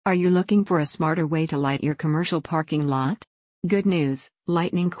Are you looking for a smarter way to light your commercial parking lot? Good news,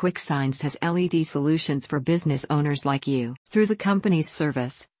 Lightning Quick Signs has LED solutions for business owners like you. Through the company's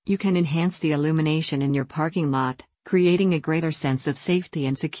service, you can enhance the illumination in your parking lot, creating a greater sense of safety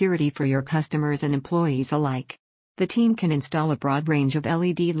and security for your customers and employees alike. The team can install a broad range of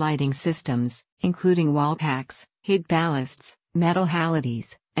LED lighting systems, including wall packs, head ballasts, metal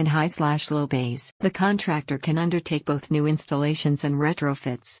halides, and high/low bays. The contractor can undertake both new installations and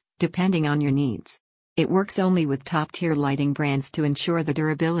retrofits, depending on your needs. It works only with top-tier lighting brands to ensure the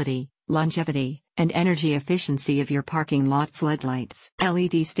durability, longevity, and energy efficiency of your parking lot floodlights.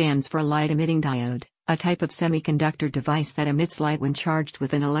 LED stands for light-emitting diode, a type of semiconductor device that emits light when charged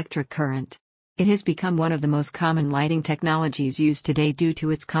with an electric current. It has become one of the most common lighting technologies used today due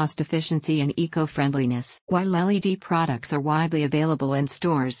to its cost efficiency and eco-friendliness. While LED products are widely available in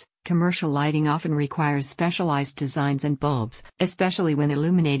stores, commercial lighting often requires specialized designs and bulbs, especially when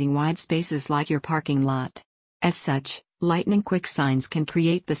illuminating wide spaces like your parking lot. As such, Lightning Quick Signs can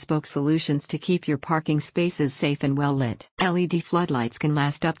create bespoke solutions to keep your parking spaces safe and well lit. LED floodlights can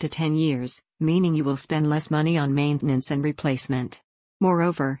last up to 10 years, meaning you will spend less money on maintenance and replacement.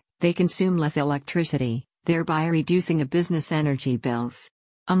 Moreover, they consume less electricity, thereby reducing a business energy bills.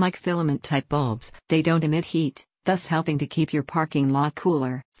 Unlike filament-type bulbs, they don't emit heat, thus helping to keep your parking lot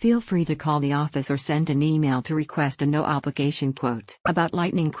cooler. Feel free to call the office or send an email to request a no-obligation quote. About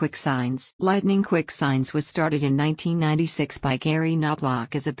Lightning Quick Signs. Lightning Quick Signs was started in 1996 by Gary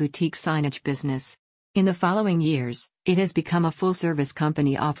Knobloch as a boutique signage business. In the following years, it has become a full-service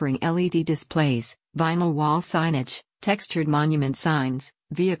company offering LED displays, vinyl wall signage, textured monument signs,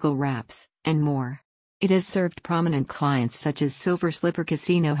 vehicle wraps, and more. It has served prominent clients such as Silver Slipper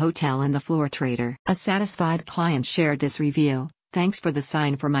Casino Hotel and the Floor Trader. A satisfied client shared this review: "Thanks for the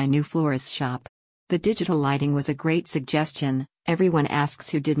sign for my new florist shop. The digital lighting was a great suggestion. Everyone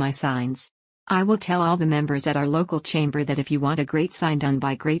asks who did my signs. I will tell all the members at our local chamber that if you want a great sign done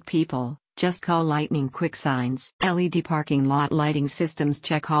by great people, just call Lightning Quick Signs." LED parking lot lighting systems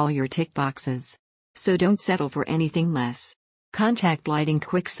check all your tick boxes. So don't settle for anything less. Contact Lightning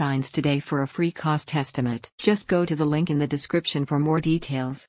Quick Signs today for a free cost estimate. Just go to the link in the description for more details.